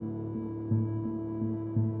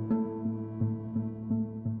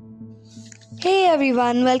Hey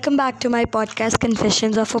everyone, welcome back to my podcast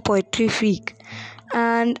Confessions of a Poetry Freak.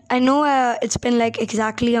 And I know it's been like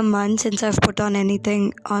exactly a month since I've put on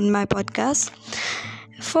anything on my podcast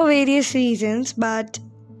for various reasons, but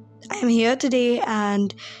I'm here today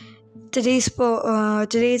and today's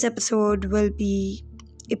episode will be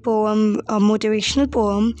a motivational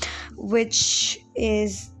poem, which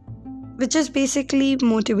is basically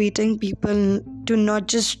motivating people to not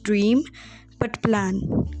just dream but plan.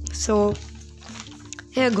 So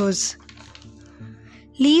here goes.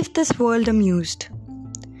 Leave this world amused.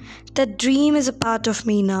 That dream is a part of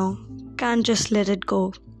me now. Can't just let it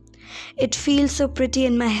go. It feels so pretty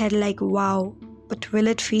in my head, like wow, but will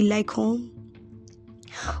it feel like home?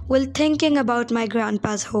 Will thinking about my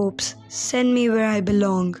grandpa's hopes send me where I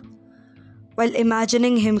belong? While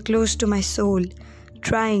imagining him close to my soul,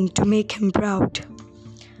 trying to make him proud.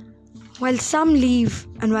 While some leave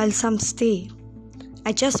and while some stay,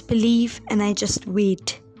 I just believe and I just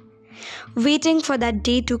wait. Waiting for that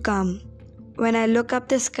day to come when I look up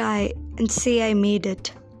the sky and say I made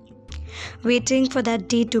it. Waiting for that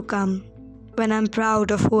day to come when I'm proud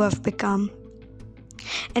of who I've become.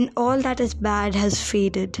 And all that is bad has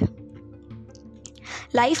faded.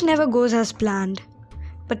 Life never goes as planned,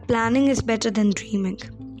 but planning is better than dreaming.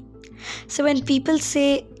 So when people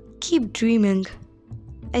say, keep dreaming,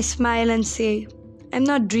 I smile and say, I'm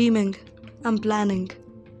not dreaming, I'm planning.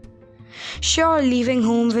 Sure, leaving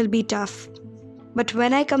home will be tough, but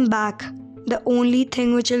when I come back, the only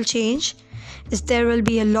thing which will change is there will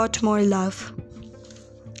be a lot more love.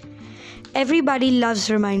 Everybody loves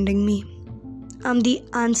reminding me I'm the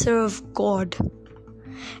answer of God.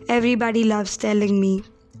 Everybody loves telling me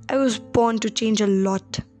I was born to change a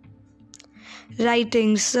lot.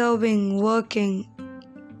 Writing, serving, working,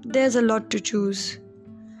 there's a lot to choose.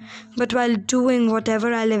 But while doing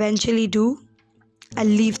whatever I'll eventually do, I'll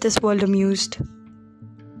leave this world amused.